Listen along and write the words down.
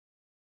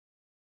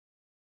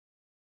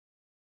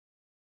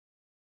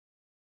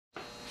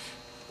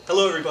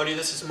Hello everybody,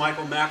 this is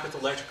Michael Mack with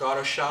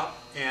ElectricAutoShop,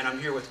 and I'm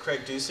here with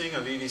Craig Dusing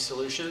of EV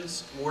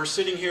Solutions. We're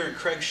sitting here in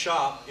Craig's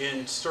shop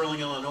in Sterling,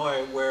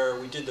 Illinois, where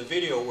we did the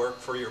video work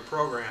for your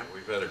program.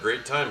 We've had a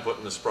great time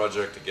putting this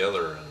project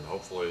together, and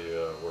hopefully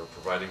we're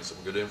providing some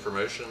good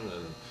information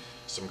and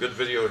some good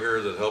video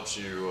here that helps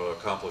you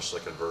accomplish the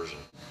conversion.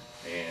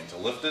 And to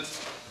lift it,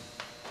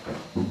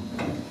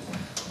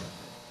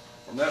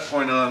 from that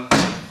point on,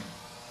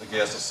 the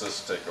gas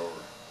assist take over.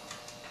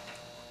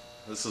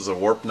 This is a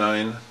Warp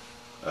 9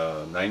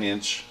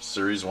 9-inch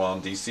Series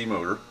 1 DC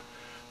motor,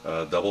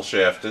 double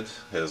shafted,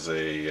 has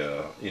a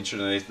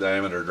 1.1"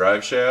 diameter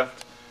drive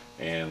shaft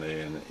and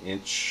an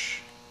 1"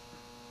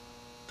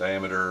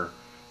 diameter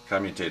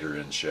commutator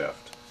end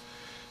shaft.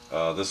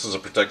 This is a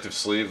protective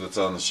sleeve that's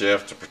on the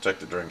shaft to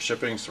protect it during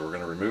shipping, so we're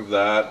going to remove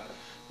that.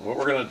 What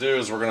we're going to do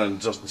is we're going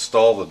to just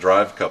install the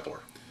drive coupler.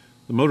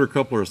 The motor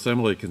coupler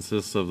assembly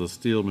consists of the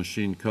steel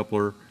machine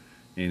coupler,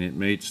 and it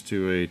mates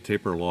to a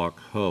taper lock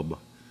hub.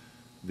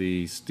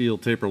 The steel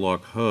taper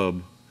lock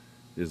hub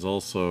is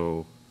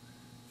also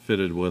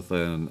fitted with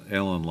an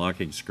Allen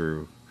locking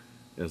screw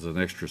as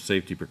an extra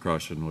safety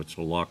precaution, which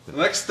will lock the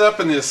next step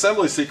in the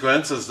assembly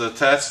sequence is to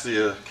attach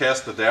the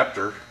cast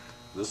adapter.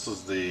 This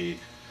is the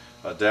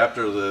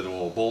adapter that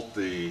will bolt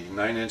the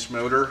 9-inch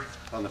motor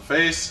on the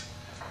face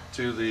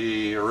to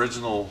the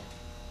original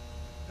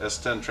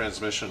S10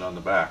 transmission on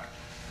the back.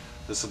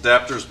 This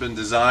adapter has been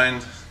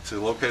designed to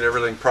locate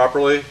everything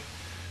properly,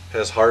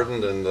 has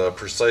hardened and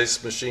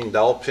precise machine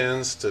dowel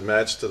pins to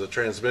match to the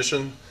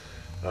transmission,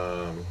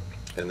 and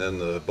then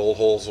the bolt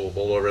holes will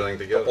bolt everything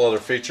together. A couple other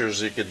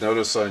features you could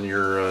notice on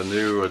your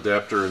new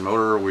adapter and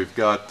motor: we've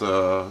got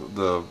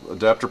the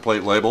adapter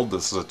plate labeled.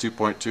 This is a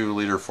 2.2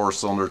 liter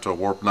 4-cylinder to a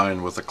Warp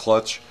 9 with a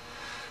clutch.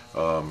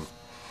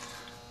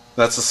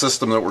 That's the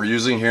system that we're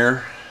using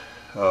here.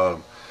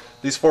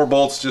 These 4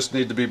 bolts just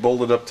need to be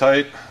bolted up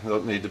tight. They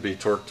don't need to be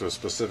torqued to a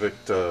specific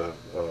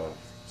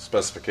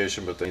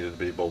specification, but they need to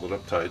be bolted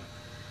up tight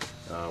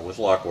with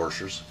lock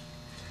washers.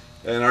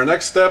 And our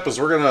next step is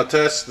we're going to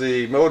attach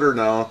the motor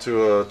now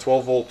to a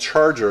 12-volt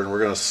charger, and we're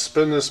going to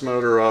spin this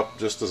motor up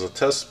just as a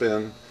test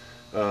spin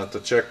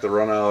to check the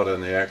runout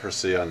and the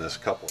accuracy on this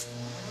coupler.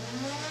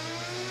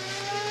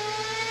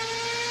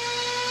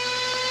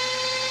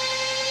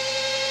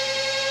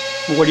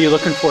 What are you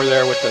looking for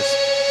there with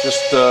this?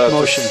 Just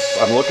motion.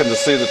 I'm looking to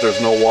see that there's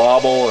no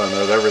wobble and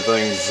that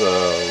everything's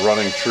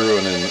running true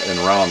and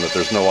round, that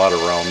there's no out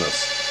of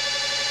roundness.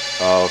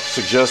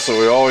 Suggests that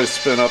we always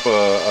spin up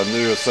a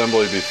new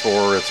assembly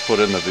before it's put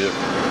in the vehicle.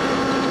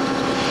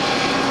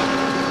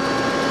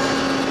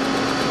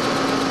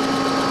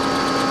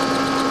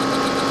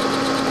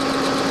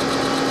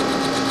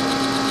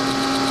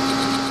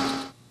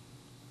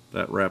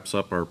 That wraps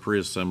up our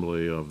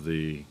pre-assembly of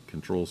the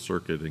control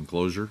circuit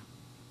enclosure.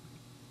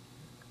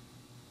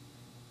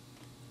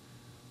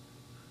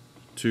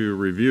 To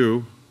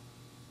review,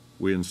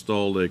 we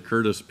installed a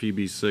Curtis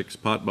PB6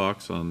 pot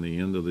box on the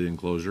end of the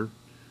enclosure,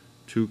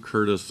 2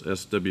 Curtis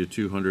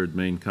SW200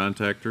 main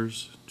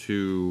contactors,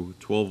 2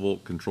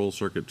 12-volt control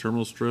circuit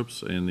terminal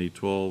strips, and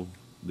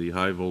the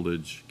high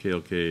voltage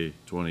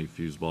KLK20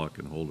 fuse block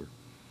and holder.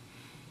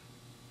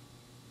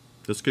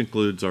 This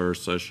concludes our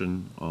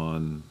session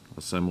on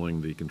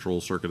assembling the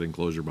control circuit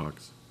enclosure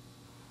box.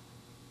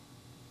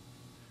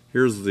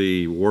 Here's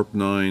the Warp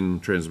 9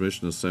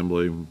 transmission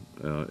assembly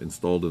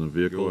installed in the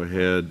vehicle. Go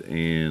ahead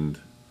and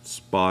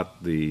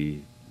spot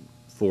the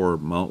 4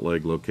 mount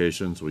leg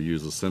locations. We'll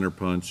use a center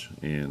punch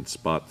and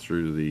spot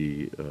through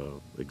the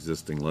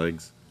existing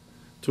legs.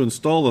 To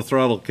install the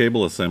throttle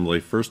cable assembly,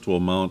 first we'll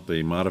mount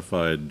the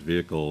modified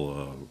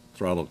vehicle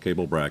throttle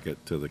cable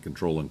bracket to the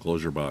control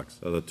enclosure box.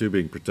 The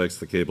tubing protects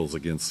the cables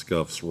against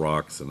scuffs,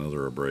 rocks, and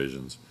other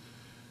abrasions.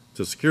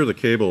 To secure the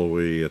cable,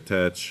 we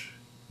attach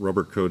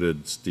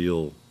rubber-coated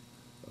steel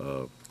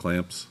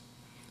clamps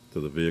to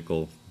the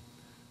vehicle.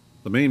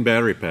 The main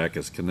battery pack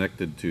is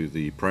connected to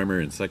the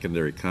primary and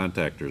secondary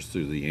contactors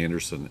through the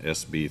Anderson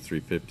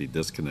SB350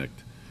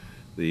 disconnect.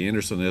 The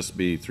Anderson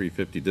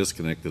SB350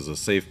 disconnect is a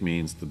safe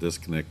means to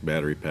disconnect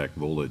battery pack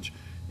voltage,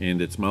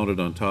 and it's mounted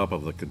on top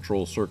of the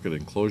control circuit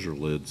enclosure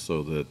lid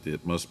so that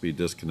it must be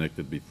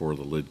disconnected before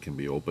the lid can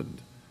be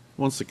opened.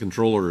 Once the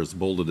controller is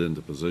bolted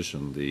into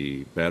position,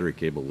 the battery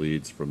cable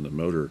leads from the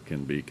motor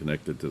can be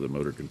connected to the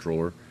motor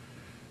controller.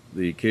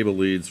 The cable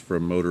leads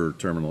from motor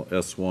terminal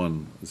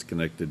S1 is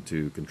connected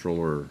to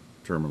controller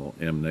terminal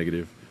M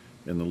negative,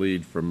 and the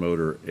lead from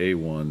motor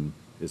A1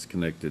 is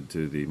connected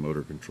to the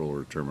motor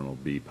controller terminal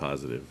B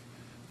positive.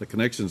 The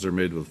connections are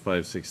made with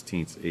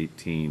 5/16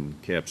 18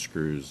 cap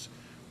screws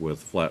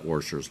with flat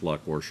washers,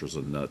 lock washers,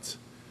 and nuts.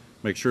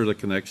 Make sure the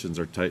connections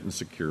are tightened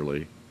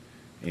securely,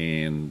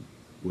 and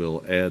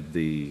we'll add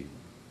the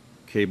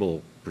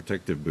cable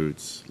protective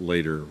boots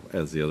later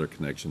as the other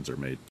connections are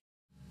made.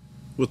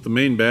 With the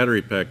main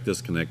battery pack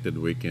disconnected,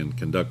 we can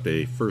conduct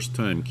a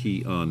first-time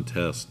key on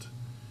test.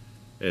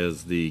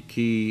 As the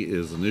key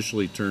is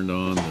initially turned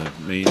on, the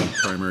main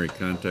primary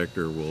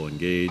contactor will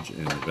engage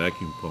and the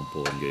vacuum pump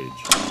will engage.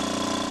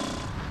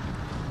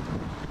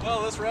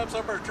 Well, this wraps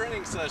up our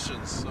training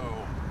session, so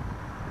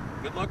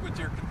Good luck with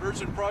your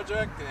conversion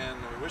project, and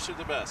we wish you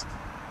the best.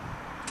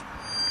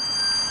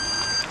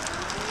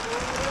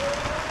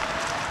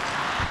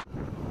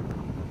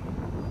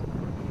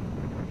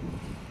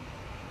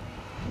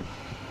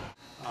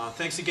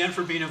 Thanks again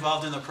for being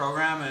involved in the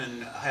program,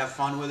 and have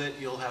fun with it.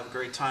 You'll have a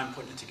great time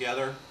putting it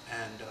together,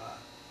 and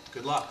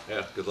good luck.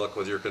 Yeah, good luck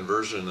with your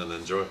conversion and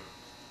enjoy.